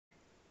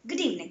Good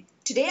evening.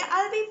 Today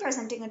I'll be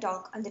presenting a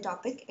talk on the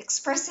topic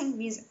expressing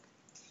music.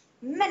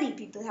 Many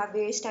people have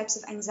various types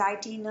of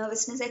anxiety,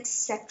 nervousness,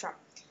 etc.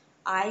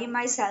 I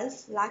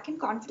myself lack in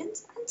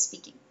confidence and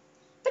speaking.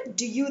 But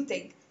do you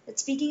think that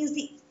speaking is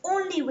the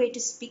only way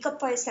to speak up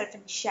for yourself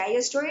and share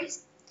your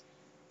stories?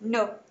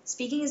 No,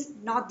 speaking is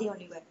not the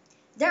only way.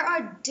 There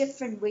are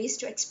different ways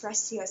to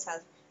express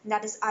yourself, and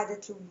that is either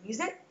through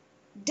music,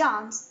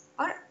 dance,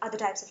 or other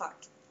types of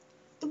art.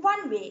 The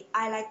one way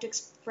I like to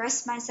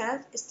express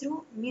myself is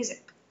through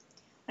music.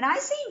 When I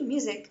say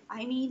music,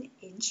 I mean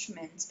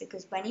instruments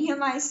because when you hear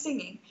my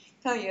singing,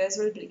 your ears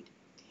will bleed.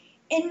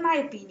 In my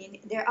opinion,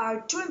 there are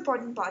two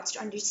important parts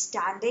to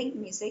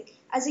understanding music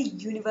as a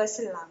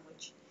universal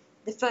language.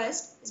 The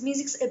first is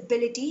music's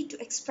ability to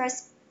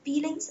express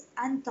feelings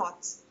and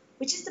thoughts,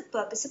 which is the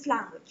purpose of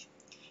language.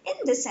 In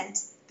this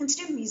sense,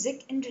 consider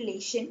music in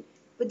relation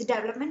with the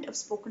development of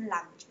spoken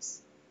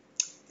languages.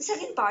 The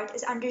second part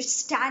is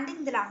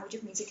understanding the language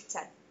of music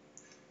itself.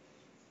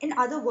 In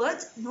other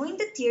words, knowing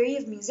the theory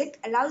of music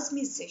allows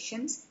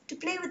musicians to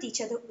play with each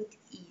other with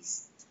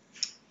ease.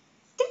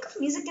 Think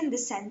of music in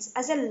this sense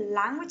as a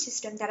language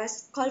system that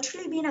has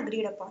culturally been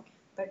agreed upon,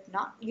 but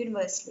not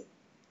universally.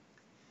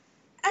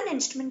 An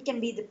instrument can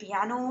be the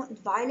piano, the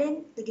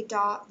violin, the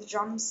guitar, the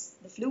drums,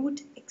 the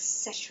flute,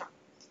 etc.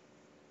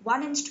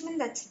 One instrument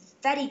that's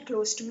very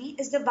close to me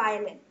is the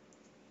violin.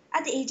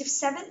 At the age of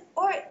 7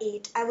 or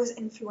 8, I was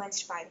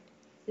influenced by it.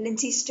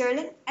 Lindsay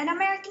Sterling, an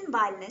American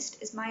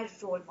violinist, is my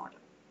role model.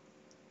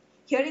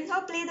 Hearing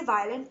her play the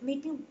violin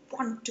made me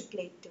want to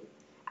play it too.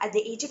 At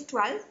the age of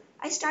 12,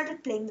 I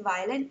started playing the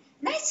violin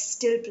and I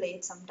still play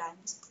it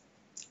sometimes.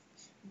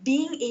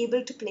 Being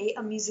able to play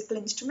a musical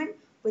instrument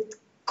with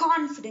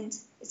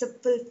confidence is a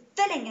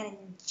fulfilling and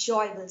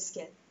enjoyable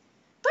skill.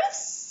 But if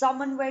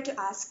someone were to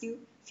ask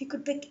you if you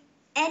could pick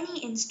any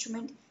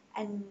instrument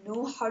and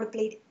know how to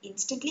play it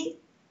instantly,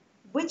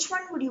 which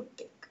one would you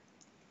pick?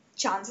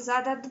 Chances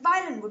are that the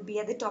violin would be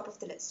at the top of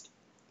the list.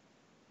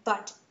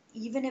 But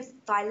even if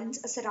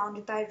violins are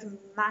surrounded by a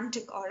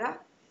romantic aura,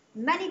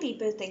 many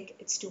people think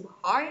it's too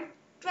hard,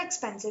 too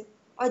expensive,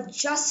 or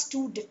just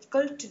too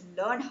difficult to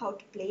learn how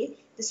to play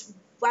this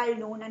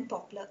well-known and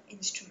popular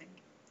instrument.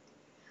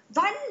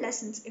 Violin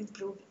lessons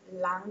improve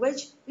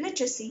language,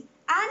 literacy,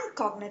 and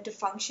cognitive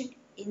function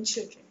in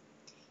children.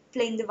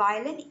 Playing the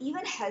violin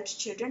even helps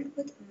children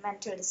with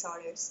mental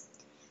disorders.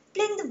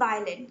 Playing the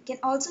violin can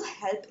also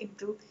help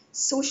improve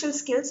social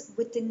skills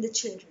within the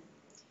children.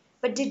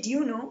 But did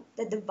you know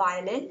that the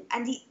violin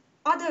and the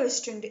other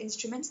stringed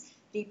instruments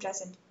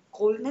represent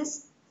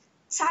coldness,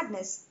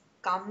 sadness,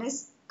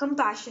 calmness,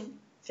 compassion,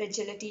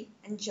 fragility,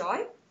 and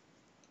joy?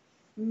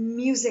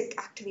 Music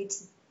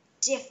activates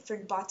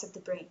different parts of the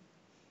brain.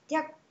 They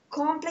are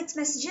complex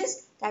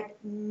messages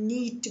that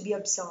need to be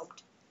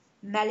absorbed.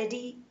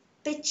 Melody,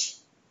 pitch,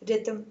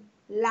 rhythm,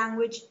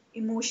 language,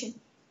 emotion,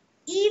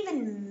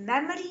 even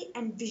memory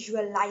and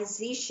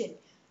visualization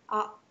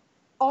are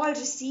all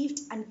received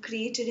and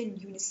created in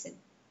unison.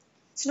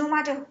 So, no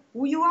matter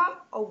who you are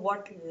or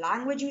what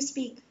language you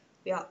speak,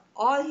 we are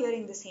all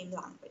hearing the same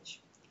language.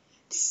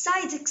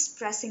 Besides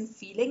expressing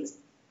feelings,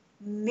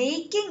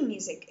 making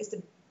music is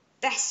the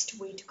best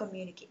way to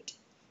communicate.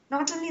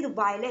 Not only the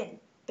violin,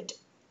 but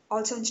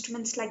also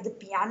instruments like the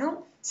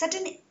piano set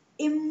an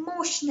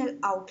emotional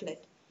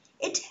outlet.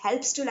 It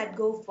helps to let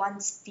go of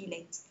one's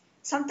feelings,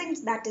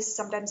 something that is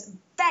sometimes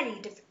very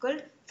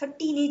difficult for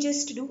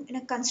teenagers to do in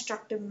a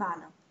constructive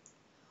manner.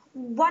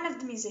 One of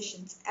the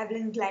musicians,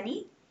 Evelyn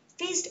Glennie,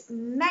 faced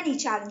many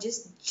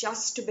challenges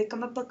just to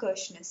become a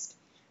percussionist,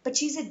 but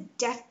she's a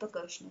deaf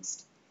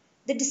percussionist.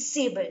 The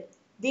disabled,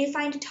 they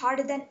find it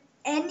harder than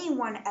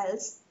anyone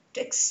else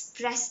to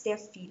express their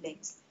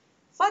feelings.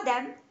 For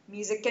them,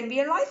 music can be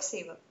a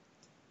lifesaver.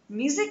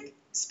 Music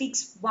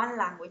speaks one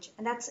language,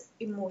 and that's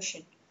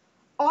emotion.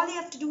 All you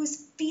have to do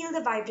is feel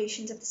the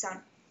vibrations of the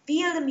sound,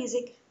 feel the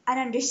music, and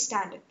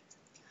understand it.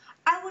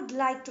 I would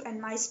like to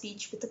end my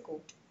speech with a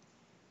quote.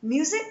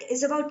 Music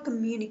is about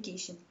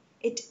communication.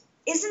 It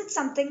isn't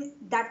something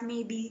that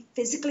maybe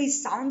physically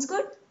sounds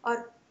good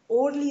or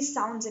orally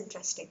sounds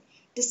interesting.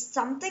 It is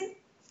something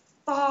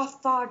far,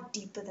 far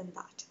deeper than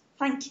that.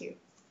 Thank you.